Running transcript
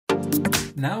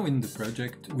Now in the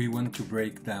project we want to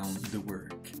break down the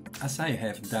work, as I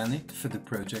have done it for the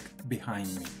project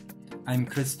behind me. I'm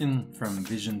Christian from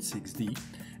Vision 6D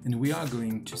and we are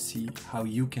going to see how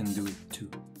you can do it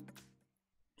too.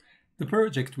 The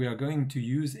project we are going to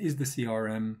use is the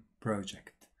CRM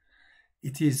project.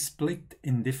 It is split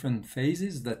in different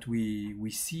phases that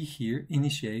we see here: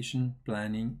 initiation,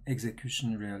 planning,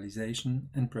 execution, realization,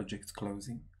 and project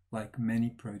closing, like many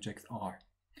projects are.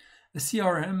 A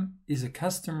CRM is a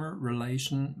customer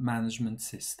relation management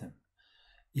system.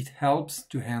 It helps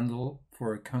to handle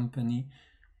for a company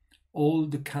all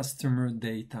the customer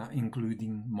data,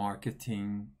 including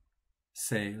marketing,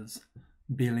 sales,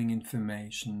 billing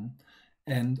information,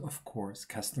 and of course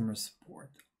customer support.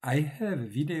 I have a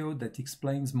video that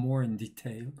explains more in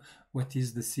detail what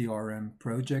is the CRM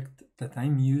project that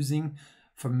I'm using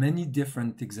for many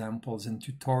different examples and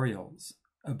tutorials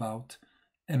about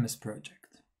MS Project.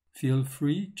 Feel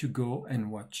free to go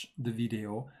and watch the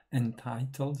video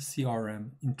entitled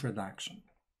CRM Introduction.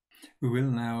 We will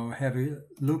now have a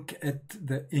look at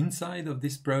the inside of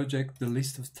this project, the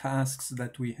list of tasks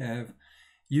that we have.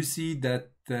 You see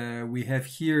that we have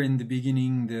here in the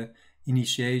beginning the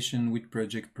initiation with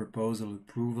project proposal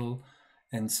approval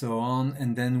and so on,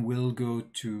 and then we'll go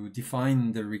to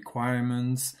define the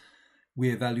requirements.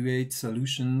 We evaluate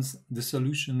solutions. The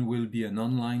solution will be an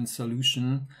online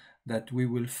solution that we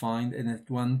will find, and at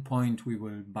one point we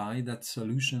will buy that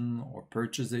solution or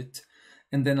purchase it,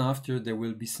 and then after there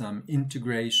will be some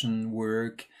integration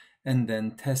work and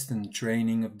then test and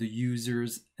training of the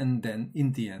users, and then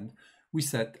in the end we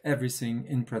set everything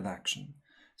in production.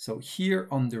 So here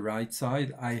on the right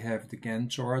side I have the Gantt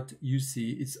chart. You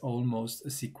see it's almost a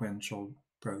sequential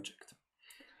project.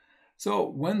 So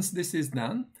once this is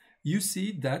done, you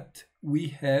see that we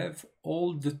have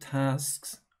all the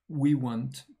tasks we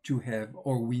want to have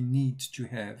or we need to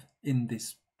have in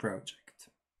this project.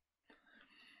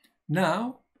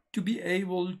 Now, to be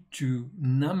able to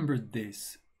number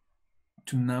this,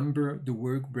 to number the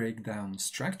work breakdown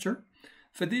structure,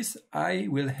 for this I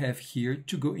will have here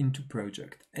to go into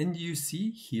project. And you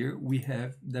see here we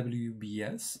have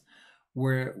WBS,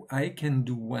 where I can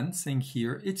do one thing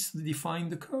here, it's define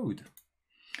the code.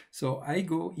 So I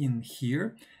go in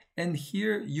here, and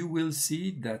here you will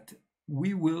see that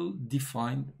we will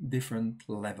define different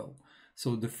level.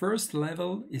 So the first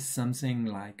level is something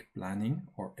like planning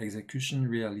or execution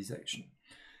realization.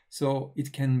 So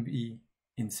it can be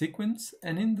in sequence,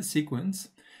 and in the sequence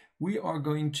we are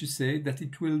going to say that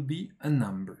it will be a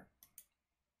number.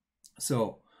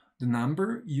 So the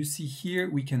number you see here,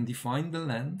 we can define the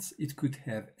length. It could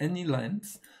have any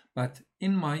length, but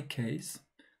in my case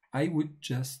I would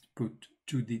just put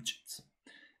 2 digits.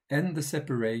 And the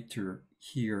separator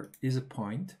here is a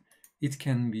point. It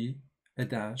can be a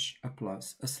dash, a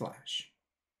plus, a slash.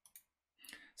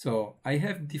 So I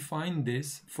have defined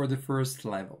this for the first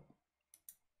level.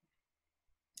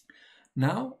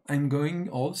 Now I'm going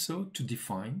also to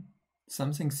define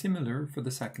something similar for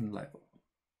the second level.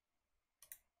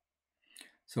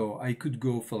 So I could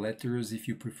go for letters if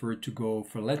you prefer to go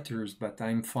for letters, but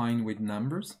I'm fine with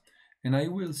numbers. And I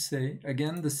will say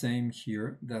again the same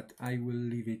here, that I will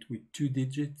leave it with 2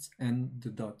 digits and the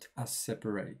dot as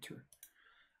separator.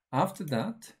 After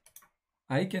that,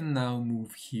 I can now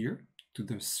move here to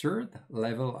the third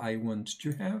level I want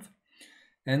to have.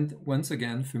 And once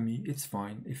again, for me, it's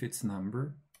fine if it's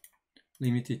number,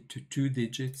 limit it to 2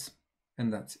 digits,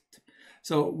 and that's it.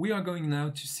 So we are going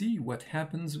now to see what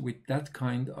happens with that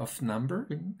kind of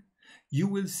numbering. You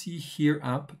will see here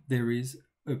up, there is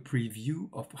a preview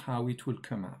of how it will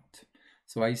come out.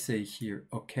 So I say here,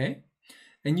 okay.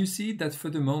 And you see that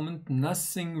for the moment,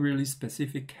 nothing really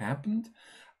specific happened.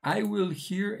 I will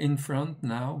here in front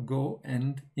now go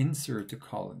and insert a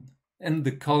column. And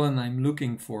the column I'm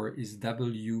looking for is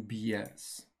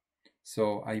WBS.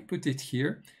 So I put it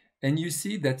here, and you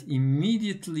see that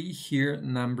immediately here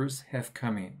numbers have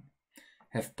come in,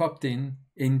 have popped in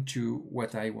into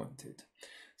what I wanted.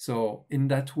 So in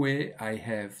that way, I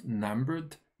have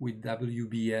numbered with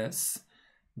WBS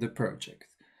the project.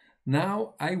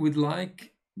 Now I would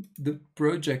like the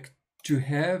project to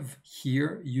have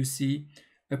here, you see,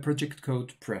 a project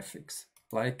code prefix.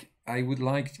 Like I would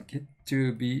like it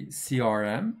to be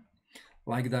CRM,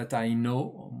 like that I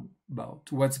know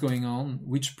about what's going on,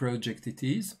 which project it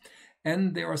is.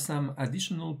 And there are some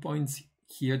additional points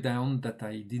here down that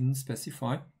I didn't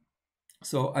specify.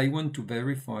 So I want to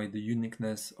verify the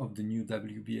uniqueness of the new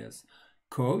WBS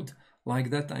code.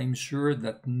 Like that, I'm sure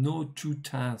that no 2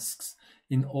 tasks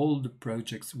in all the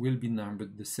projects will be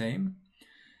numbered the same.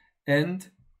 And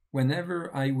whenever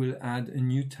I will add a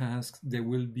new task, there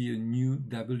will be a new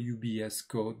WBS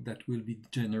code that will be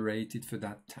generated for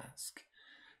that task.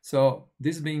 So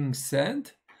this being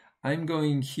said, I'm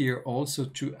going here also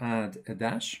to add a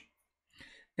dash.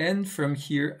 And from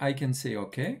here, I can say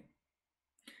OK.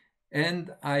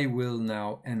 And I will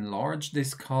now enlarge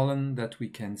this column that we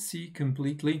can see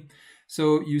completely.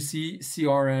 So you see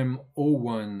CRM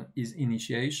 01 is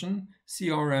initiation,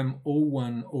 CRM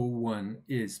 0101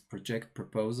 is project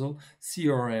proposal,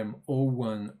 CRM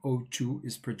 0102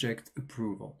 is project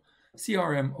approval.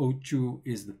 CRM 02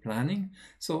 is the planning.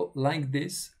 So like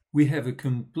this, we have a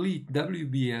complete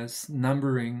WBS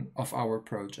numbering of our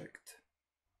project.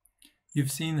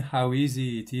 You've seen how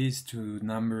easy it is to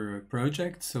number a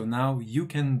project, so now you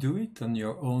can do it on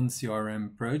your own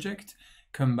CRM project.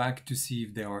 Come back to see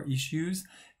if there are issues.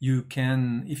 You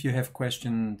can, if you have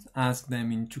questions, ask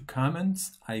them into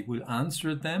comments. I will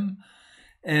answer them.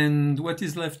 And what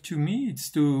is left to me is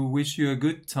to wish you a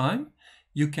good time.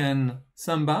 You can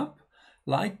thumb up,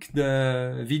 like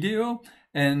the video,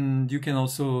 and you can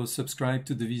also subscribe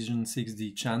to the Vision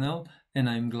 6D channel. And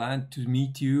I'm glad to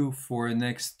meet you for a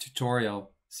next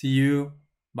tutorial. See you.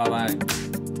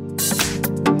 Bye-bye.